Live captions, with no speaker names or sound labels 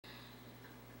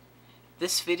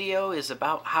This video is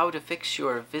about how to fix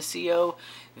your Vizio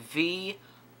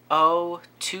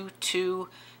VO22L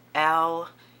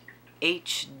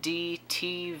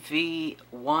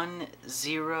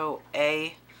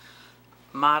HDTV10A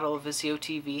model Vizio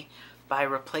TV by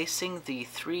replacing the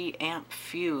 3 amp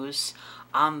fuse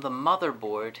on the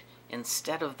motherboard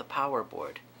instead of the power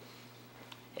board.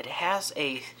 It has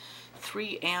a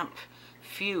 3 amp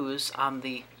fuse on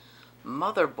the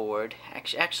motherboard,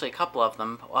 actually a couple of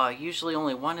them. Usually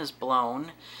only one is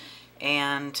blown,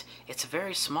 and it's a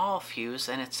very small fuse,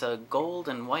 and it's a gold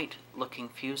and white looking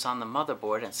fuse on the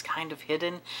motherboard, and it's kind of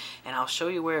hidden, and I'll show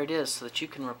you where it is so that you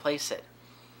can replace it.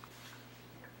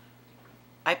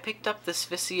 I picked up this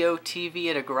Vizio TV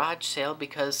at a garage sale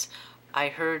because I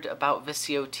heard about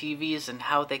Vizio TVs and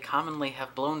how they commonly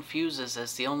have blown fuses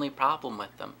as the only problem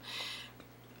with them.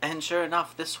 And sure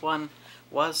enough, this one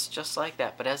was just like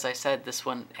that, but as I said, this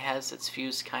one has its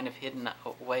fuse kind of hidden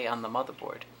away on the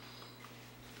motherboard.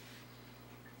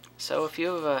 So if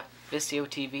you have a Vizio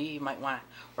TV, you might want to,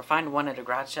 or find one at a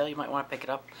garage sale, you might want to pick it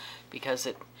up because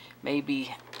it may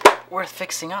be worth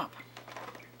fixing up.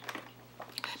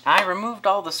 Now, I removed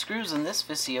all the screws in this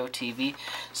Vizio TV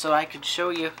so I could show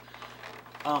you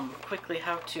quickly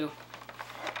how to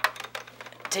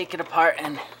take it apart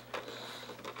and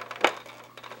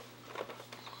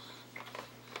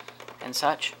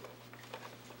such.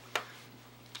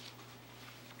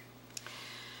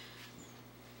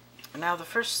 Now the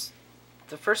first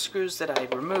screws that I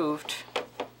removed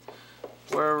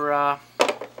were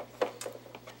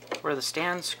the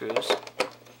stand screws,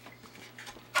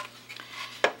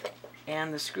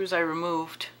 and the screws I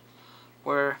removed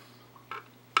were,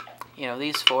 you know,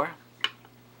 these 4.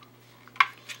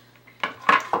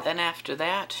 Then after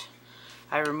that,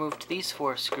 I removed these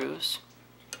 4 screws.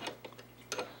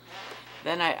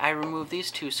 Then I removed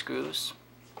these 2 screws,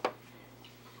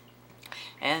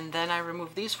 and then I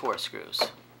removed these 4 screws.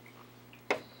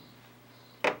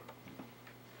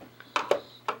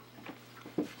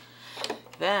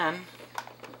 Then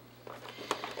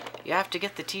you have to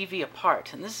get the TV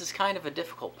apart, and this is kind of a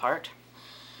difficult part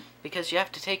because you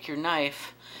have to take your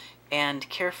knife and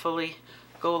carefully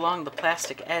go along the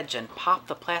plastic edge and pop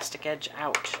the plastic edge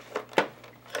out.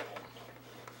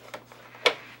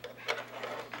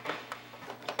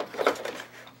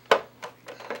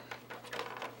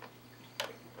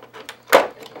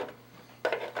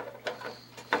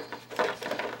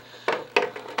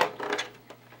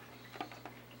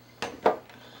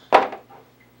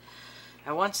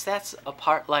 Now once that's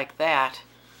apart like that,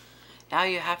 now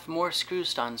you have more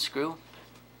screws to unscrew.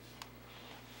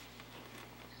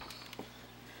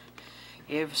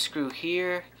 You have a screw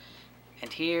here,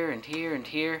 and here, and here, and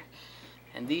here,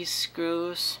 and these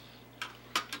screws,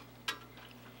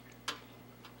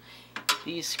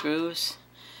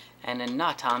 and a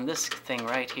nut on this thing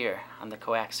right here, on the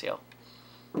coaxial.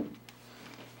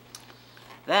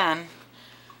 Then,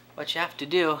 what you have to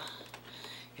do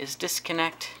is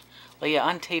disconnect. Well, you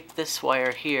untape this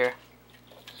wire here,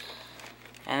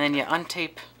 and then you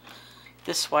untape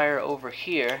this wire over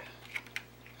here,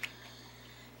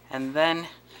 and then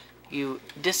you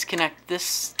disconnect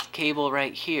this cable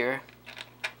right here,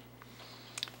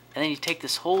 and then you take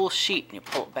this whole sheet and you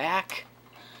pull it back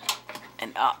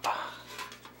and up.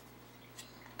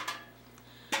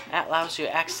 That allows you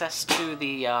access to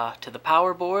the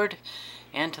power board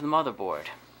and to the motherboard.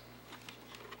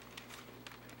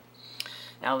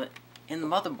 Now, in the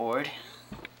motherboard,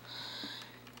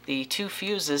 the 2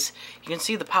 fuses, you can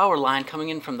see the power line coming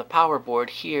in from the power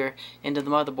board here into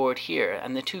the motherboard here,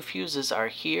 and the 2 fuses are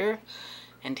here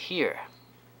and here.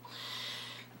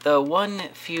 The one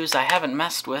fuse I haven't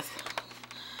messed with,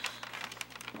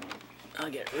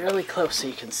 I'll get really close so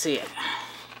you can see it.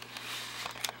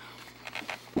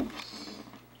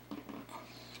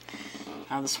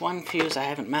 Now this one fuse I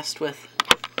haven't messed with.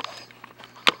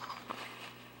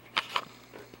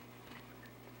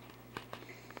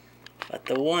 But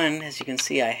the one, as you can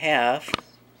see, I have,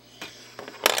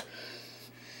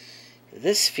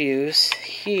 this fuse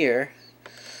here,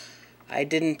 I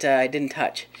didn't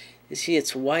touch. You see,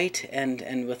 it's white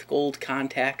and with gold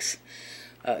contacts,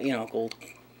 you know, gold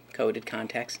coated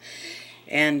contacts.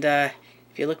 And if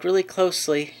you look really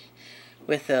closely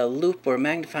with a loupe or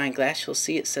magnifying glass, you'll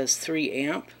see it says 3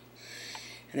 amp.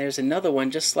 And there's another one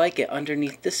just like it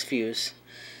underneath this fuse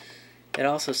that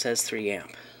also says 3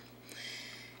 amp.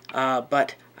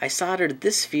 But I soldered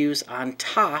this fuse on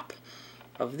top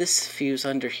of this fuse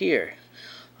under here.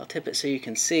 I'll tip it so you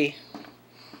can see.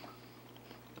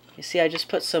 You see, I just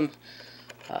put some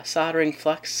soldering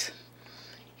flux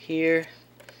here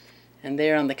and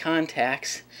there on the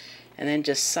contacts, and then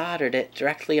just soldered it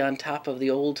directly on top of the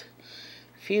old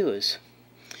fuse.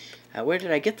 Where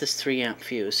did I get this 3 amp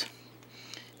fuse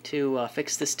to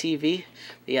fix this TV?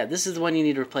 Yeah, this is the one you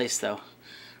need to replace though,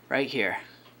 right here.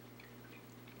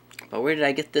 But where did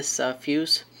I get this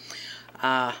fuse?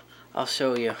 I'll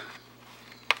show you.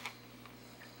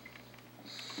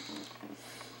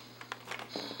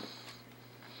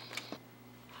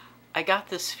 I got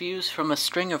this fuse from a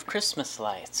string of Christmas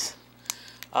lights,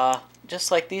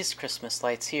 just like these Christmas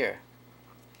lights here.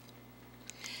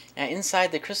 Now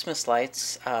inside the Christmas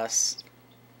lights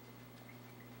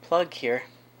plug here,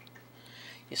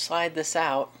 you slide this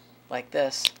out like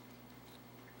this,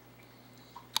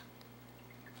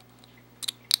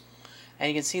 and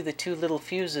you can see the 2 little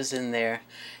fuses in there,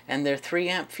 and they're 3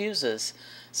 amp fuses.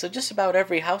 So just about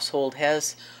every household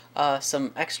has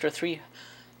some extra 3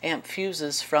 amp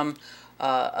fuses from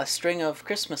a string of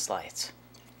Christmas lights.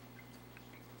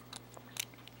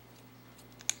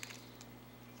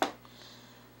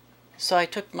 So I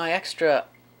took my extra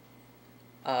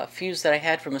fuse that I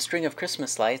had from a string of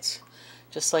Christmas lights,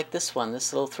 just like this one,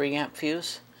 this little 3 amp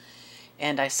fuse,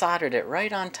 and I soldered it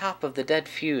right on top of the dead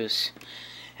fuse,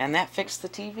 and that fixed the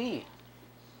TV.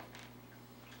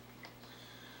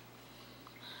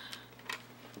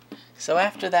 So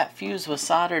after that fuse was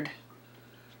soldered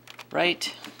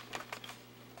right,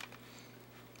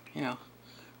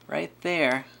 right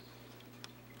there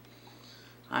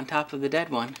on top of the dead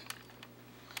one,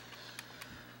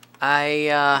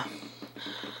 I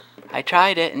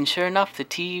tried it, and sure enough, the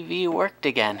TV worked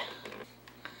again.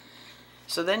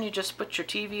 So then you just put your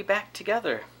TV back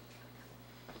together.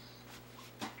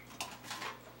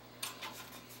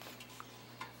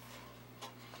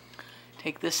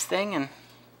 Take this thing and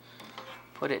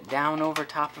put it down over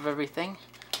top of everything,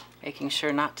 making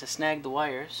sure not to snag the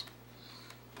wires.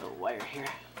 Little wire here.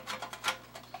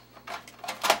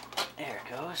 There it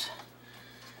goes.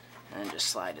 And then just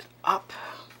slide it up.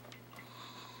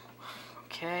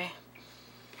 Okay.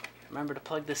 Remember to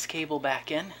plug this cable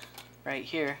back in right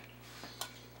here.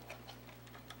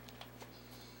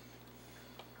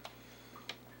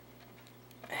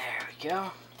 There we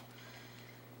go.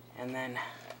 And then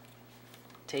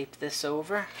tape this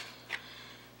over.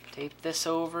 Tape this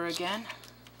over again.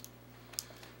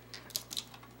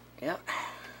 Yep.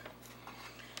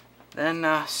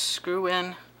 Then screw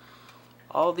in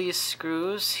all these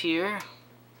screws here.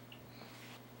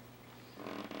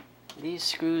 These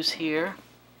screws here.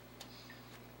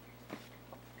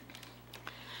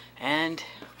 And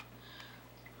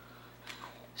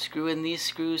screw in these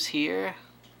screws here.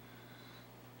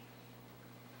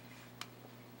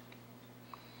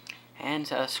 And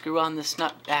screw on this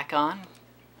nut back on.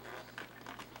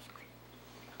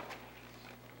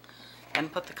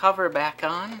 And put the cover back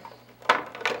on.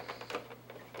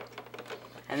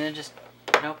 And then just,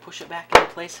 push it back in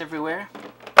place everywhere.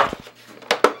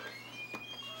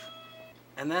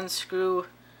 And then screw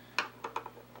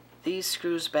these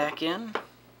screws back in.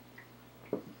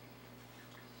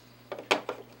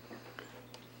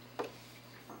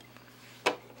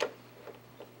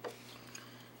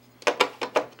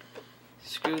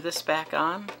 Screw this back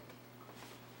on.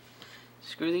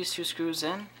 Screw these 2 screws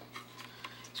in.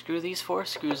 Screw these 4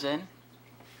 screws in.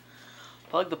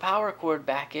 Plug the power cord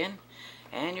back in,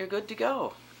 and you're good to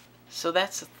go. So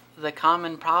that's the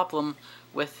common problem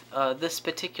with this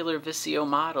particular Vizio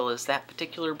model, is that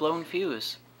particular blown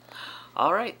fuse.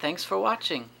 Alright, thanks for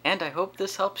watching, and I hope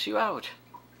this helps you out.